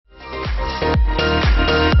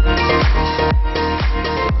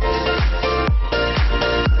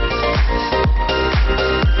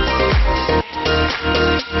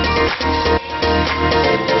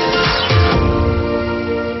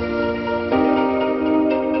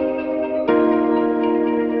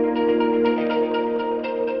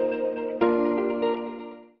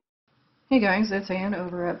Hey guys, it's Ann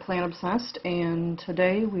over at Plant Obsessed, and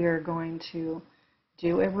today we are going to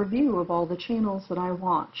do a review of all the channels that I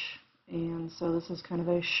watch. And so this is kind of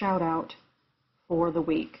a shout out for the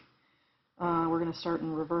week. We're going to start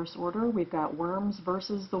in reverse order. We've got Worms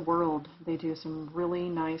versus the World. They do some really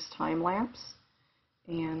nice time lapse,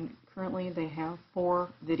 and currently they have 4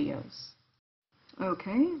 videos.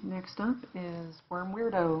 Okay, next up is Worm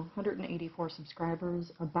Weirdo, 184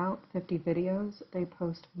 subscribers, about 50 videos. They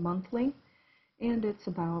post monthly, and it's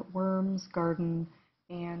about worms, garden,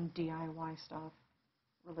 and DIY stuff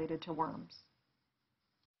related to worms.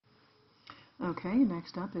 Okay,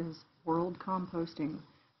 next up is World Composting.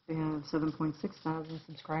 They have 7.6 thousand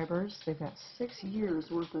subscribers. They've got 6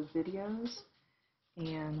 years worth of videos,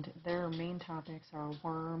 and their main topics are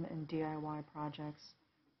worm and DIY projects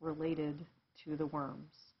related to the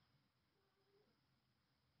worms.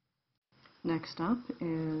 Next up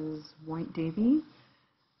is Whytedavy,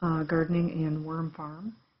 Gardening and Worm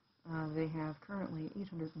Farm. They have currently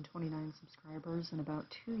 829 subscribers and about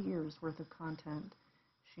 2 years worth of content.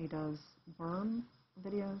 She does worm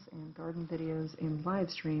videos and garden videos and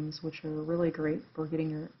live streams, which are really great for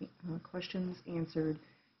getting your questions answered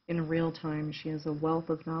in real time. She has a wealth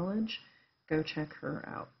of knowledge. Go check her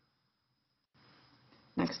out.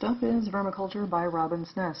 Next up is Vermiculture by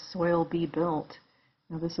Robin's Nest, Soil Be Built.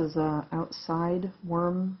 Now this is an outside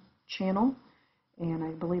worm channel, and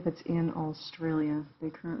I believe it's in Australia. They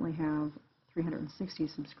currently have 360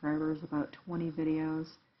 subscribers, about 20 videos,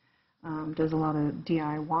 does a lot of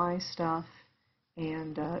DIY stuff,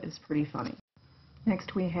 and is pretty funny.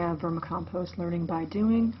 Next we have Vermicompost Learning by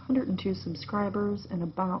Doing, 102 subscribers and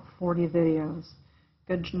about 40 videos.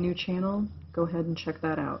 Good new channel, go ahead and check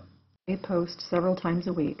that out. They post several times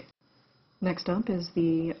a week. Next up is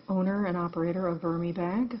the owner and operator of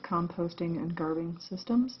VermiBag, Composting and Garbing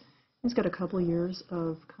Systems. He's got a couple years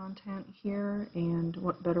of content here, and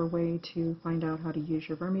what better way to find out how to use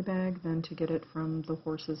your VermiBag than to get it from the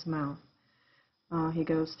horse's mouth. He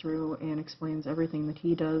goes through and explains everything that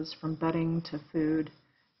he does, from bedding to food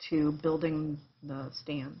to building the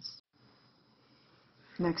stands.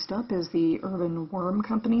 Next up is the Urban Worm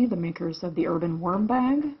Company, the makers of the Urban Worm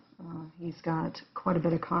Bag. He's got quite a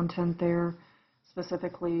bit of content there,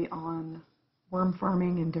 specifically on worm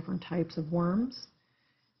farming and different types of worms.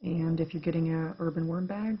 And if you're getting an urban worm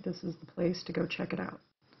bag, this is the place to go check it out.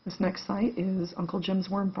 This next site is Uncle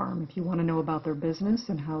Jim's Worm Farm. If you want to know about their business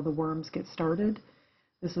and how the worms get started,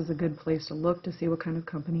 this is a good place to look to see what kind of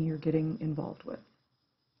company you're getting involved with.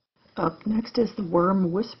 Up next is the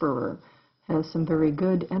Worm Whisperer. Has some very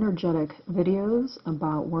good, energetic videos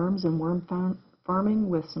about worms and worm farming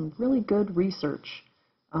with some really good research.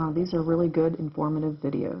 These are really good, informative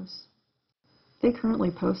videos. They currently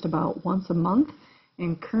post about once a month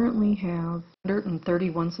and currently have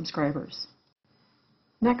 131 subscribers.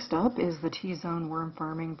 Next up is the T-Zone Worm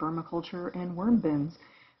Farming, Vermiculture, and Worm Bins.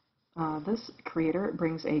 This creator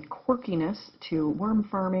brings a quirkiness to worm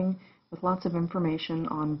farming with lots of information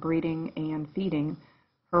on breeding and feeding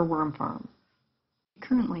her worm farm. He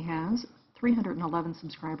currently has 311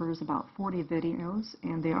 subscribers, about 40 videos,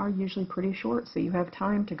 and they are usually pretty short, so you have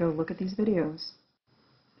time to go look at these videos.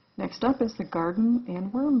 Next up is the Garden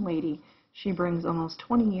and Worm Lady. She brings almost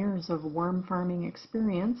 20 years of worm farming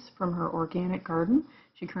experience from her organic garden.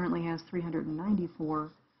 She currently has 394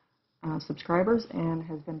 subscribers and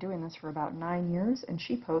has been doing this for about 9 years, and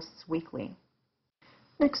she posts weekly.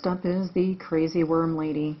 Next up is the Crazy Worm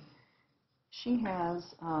Lady. She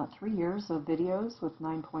has 3 years of videos with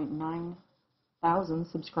 9.9 thousand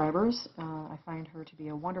subscribers. I find her to be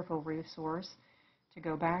a wonderful resource to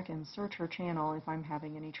go back and search her channel if I'm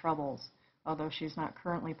having any troubles. Although she's not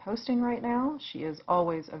currently posting right now, she is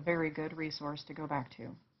always a very good resource to go back to.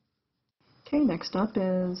 Okay, next up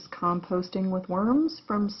is Composting with Worms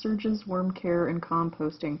from Serge's WormCare and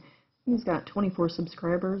Composting. He's got 24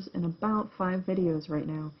 subscribers and about 5 videos right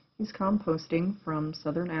now. He's composting from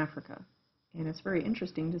Southern Africa, and it's very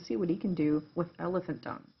interesting to see what he can do with elephant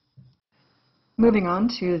dung. Moving on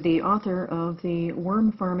to the author of the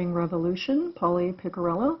Worm Farming Revolution, Polly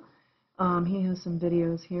Piccarello. He has some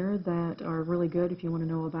videos here that are really good if you want to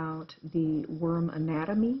know about the worm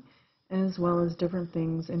anatomy, as well as different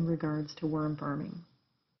things in regards to worm farming.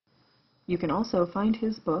 You can also find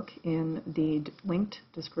his book in the linked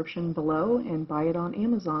description below and buy it on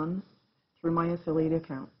Amazon through my affiliate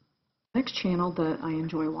account. Next channel that I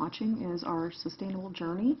enjoy watching is Our Sustainable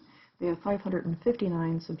Journey. They have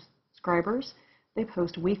 559 subscribers. They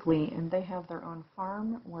post weekly, and they have their own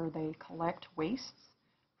farm where they collect wastes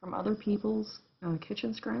from other people's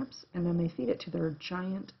kitchen scraps, and then they feed it to their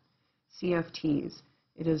giant CFTs.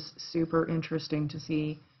 It is super interesting to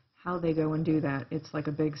see how they go and do that. It's like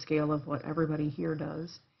a big scale of what everybody here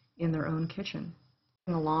does in their own kitchen.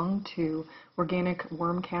 Along to Organic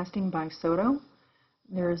Worm Casting by Sourdough.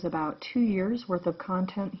 There's about 2 years worth of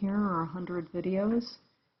content here, or 100 videos,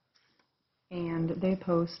 and they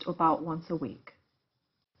post about once a week.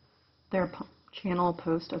 Their channel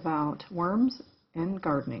posts about worms and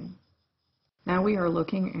gardening. Now we are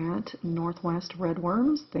looking at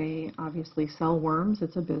NWRedworms. They obviously sell worms,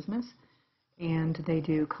 it's a business, and they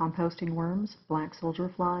do composting worms, black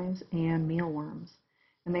soldier flies, and mealworms.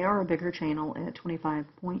 And they are a bigger channel at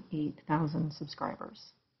 25.8 thousand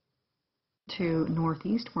subscribers. To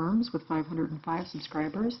Northeast Worms with 505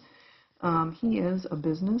 subscribers. He is a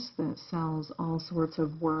business that sells all sorts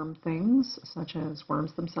of worm things, such as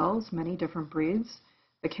worms themselves, many different breeds,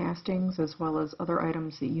 the castings, as well as other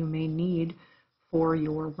items that you may need for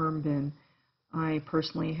your worm bin. I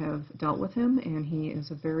personally have dealt with him, and he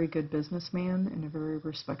is a very good businessman and a very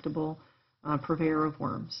respectable purveyor of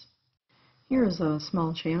worms. Here's a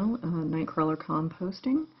small channel, Nightcrawler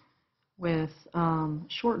Composting, with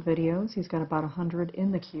short videos. He's got about 100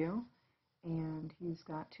 in the queue, and he's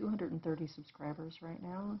got 230 subscribers right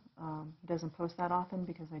now. He doesn't post that often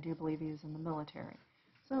because I do believe he is in the military.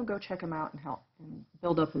 So go check him out and help and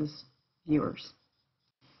build up his viewers.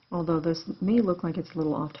 Although this may look like it's a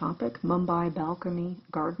little off topic, Mumbai Balcony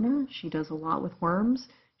Gardener, she does a lot with worms.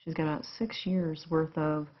 She's got about 6 years worth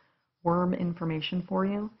of worm information for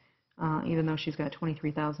you. Even though she's got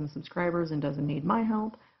 23,000 subscribers and doesn't need my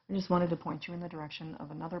help, I just wanted to point you in the direction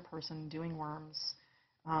of another person doing worms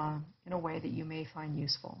in a way that you may find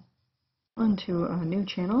useful. On to a new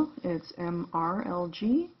channel. It's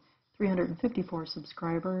MRLG, 354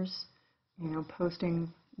 subscribers,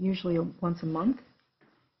 posting usually once a month.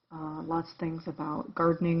 Lots of things about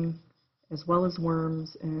gardening as well as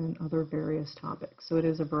worms and other various topics. So it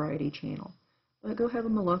is a variety channel. But go have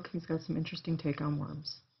him a look. He's got some interesting take on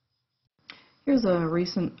worms. Here's a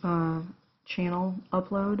recent channel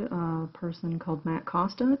upload. A person called Matt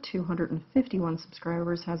Costa, 251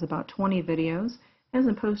 subscribers, has about 20 videos.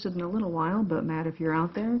 Hasn't posted in a little while, but Matt, if you're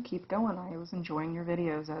out there, keep going. I was enjoying your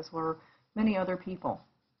videos, as were many other people.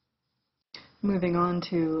 Moving on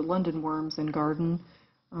to London Worms and Garden,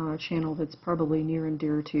 a channel that's probably near and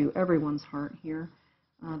dear to everyone's heart here.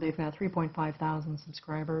 They've got 3.5 thousand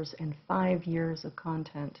subscribers and 5 years of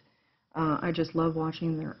content. I just love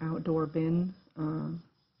watching their outdoor bin,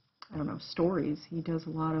 stories. He does a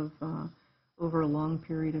lot of over a long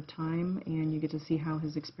period of time, and you get to see how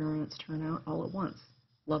his experiments turn out all at once.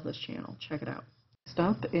 Love this channel. Check it out. Next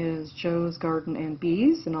up is Joe's Garden and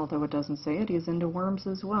Bees, and although it doesn't say it, he's into worms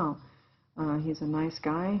as well. He's a nice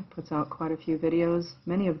guy, puts out quite a few videos,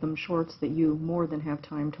 many of them shorts that you more than have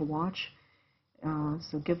time to watch.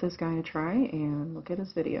 So give this guy a try and look at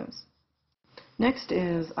his videos. Next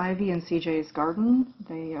is Ivy and CJ's Garden.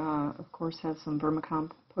 They, of course, have some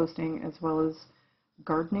vermicomposting as well as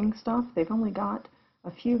gardening stuff. They've only got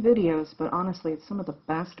a few videos, but honestly, it's some of the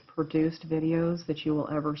best produced videos that you will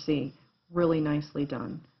ever see. Really nicely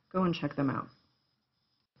done. Go and check them out.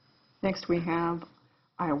 Next, we have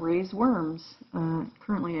iRaise Worms,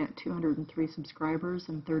 currently at 203 subscribers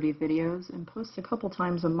and 30 videos, and posts a couple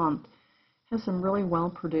times a month. Has some really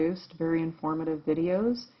well-produced, very informative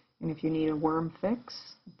videos. And if you need a worm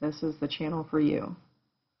fix, this is the channel for you.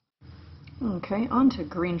 Okay, on to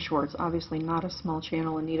Green Shorts. Obviously not a small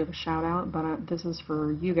channel in need of a shout out, but this is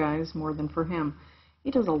for you guys more than for him.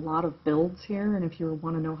 He does a lot of builds here, and if you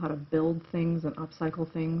want to know how to build things and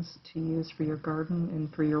upcycle things to use for your garden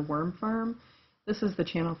and for your worm farm, this is the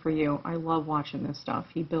channel for you. I love watching this stuff.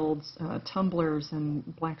 He builds tumblers and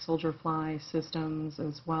black soldier fly systems,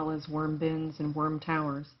 as well as worm bins and worm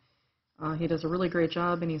towers. He does a really great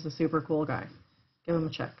job, and he's a super cool guy. Give him a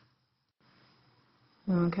check.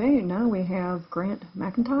 Okay, now we have Grant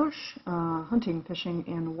McIntosh, Hunting, Fishing,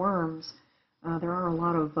 and Worms. There are a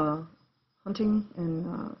lot of hunting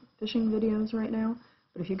and fishing videos right now,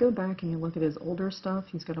 but if you go back and you look at his older stuff,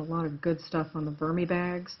 he's got a lot of good stuff on the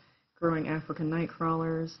VermiBags, growing African night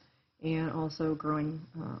crawlers, and also growing,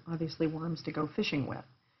 obviously, worms to go fishing with.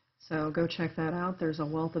 So go check that out. There's a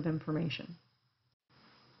wealth of information.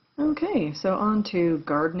 Okay, so on to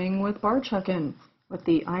Gardening with Barchuckin with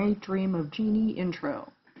the I Dream of Jeannie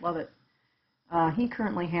intro. Love it. He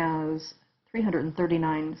currently has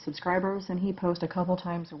 339 subscribers, and he posts a couple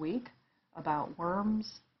times a week about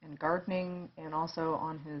worms and gardening, and also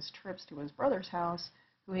on his trips to his brother's house,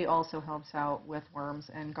 who he also helps out with worms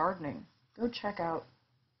and gardening. Go check out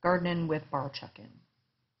Gardening with Barchuckin.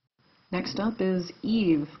 Next up is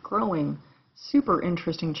Eve Growing. Super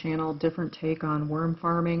interesting channel, different take on worm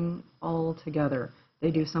farming all together.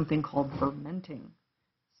 They do something called fermenting.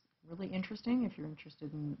 really interesting if you're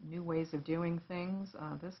interested in new ways of doing things.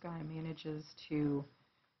 This guy manages to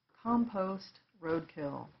compost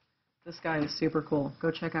roadkill. This guy is super cool.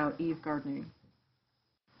 Go check out Eve Gardening.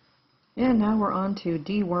 And now we're on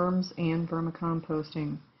to Worms and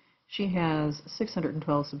Vermicomposting. She has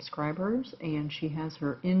 612 subscribers, and she has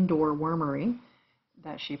her indoor wormerie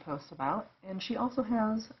that she posts about. And she also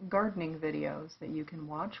has gardening videos that you can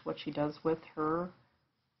watch what she does with her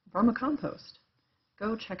vermicompost.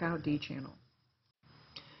 Go check out D channel.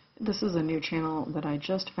 This is a new channel that I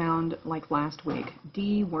just found like last week,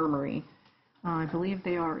 D Wormerie. I believe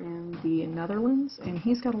they are in the Netherlands, and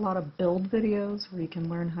he's got a lot of build videos where you can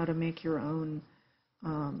learn how to make your own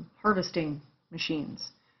harvesting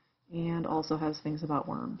machines, and also has things about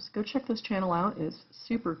worms. Go check this channel out. It's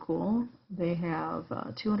super cool. They have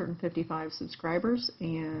 255 subscribers,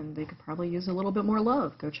 and they could probably use a little bit more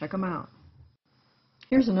love. Go check them out.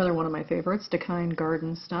 Here's another one of my favorites, Kine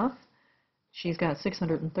Garden Stuff. She's got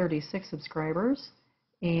 636 subscribers,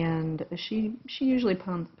 and she usually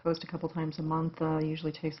posts a couple times a month.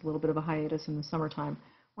 Usually takes a little bit of a hiatus in the summertime.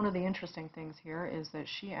 One of the interesting things here is that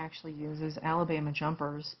she actually uses Alabama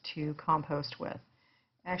jumpers to compost with.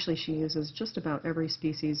 Actually, she uses just about every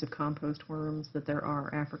species of compost worms that there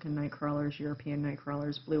are, African nightcrawlers, European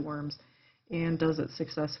nightcrawlers, blue worms, and does it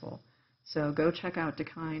successful. So go check out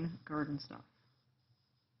Kine Garden Stuff.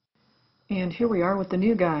 And here we are with the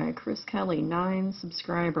new guy, Chris Kelly, 9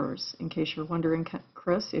 subscribers. In case you're wondering,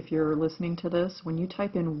 Chris, if you're listening to this, when you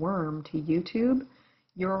type in worm to YouTube,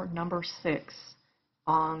 you're number 6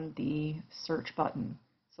 on the search button.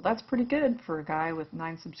 So that's pretty good for a guy with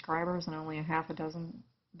 9 subscribers and only a half a dozen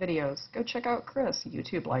videos. Go check out Chris.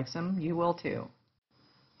 YouTube likes him. You will too.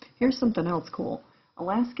 Here's something else cool.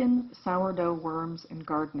 Alaskan sourdough worms and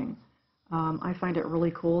gardening. I find it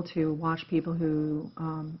really cool to watch people who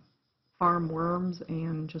farm worms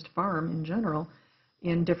and just farm in general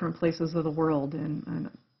in different places of the world.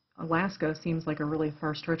 And Alaska seems like a really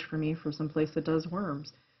far stretch for me for some place that does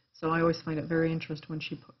worms. So I always find it very interesting when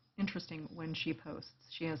she posts.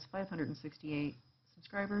 She has 568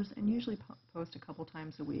 subscribers and usually posts a couple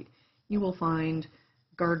times a week. You will find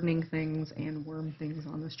gardening things and worm things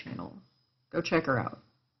on this channel. Go check her out.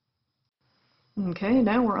 Okay,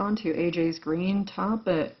 now we're on to AJ's Green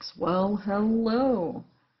Topics. Well, hello.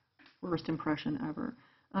 Worst impression ever.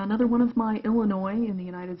 Another one of my Illinois in the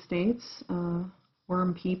United States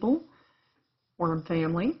worm people, worm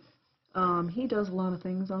family. He does a lot of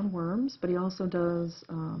things on worms, but he also does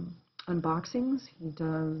unboxings.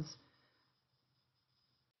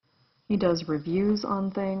 He does reviews on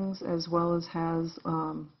things, as well as has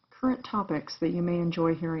current topics that you may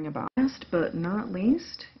enjoy hearing about. Last but not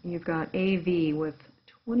least, you've got AV with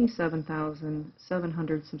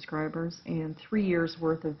 27,700 subscribers and 3 years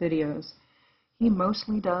worth of videos. He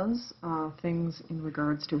mostly does things in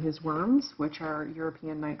regards to his worms, which are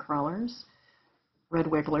European nightcrawlers, red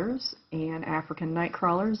wigglers, and African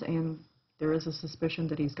nightcrawlers, and there is a suspicion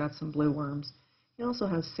that he's got some blue worms. He also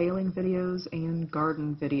has sailing videos and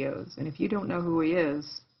garden videos, and if you don't know who he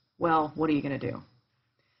is, well, what are you going to do?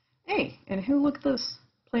 Hey, and who, look at this,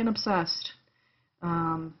 Plain Obsessed.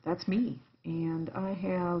 That's me. And I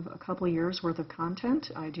have a couple years worth of content.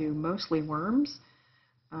 I do mostly worms,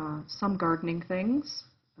 some gardening things,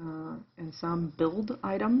 and some build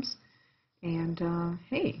items. And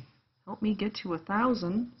hey, help me get to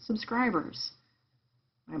 1,000 subscribers.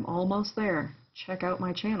 I'm almost there. Check out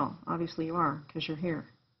my channel. Obviously you are, because you're here.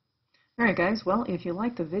 Alright guys, well, if you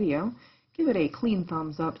liked the video, give it a clean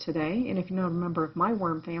thumbs up today. And if you're not a member of my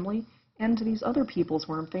worm family and these other people's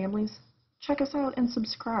worm families, check us out and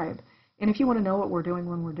subscribe. And if you want to know what we're doing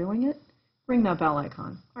when we're doing it, ring that bell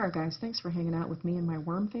icon. Alright guys, thanks for hanging out with me and my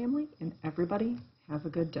worm family, and everybody have a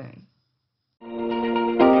good day.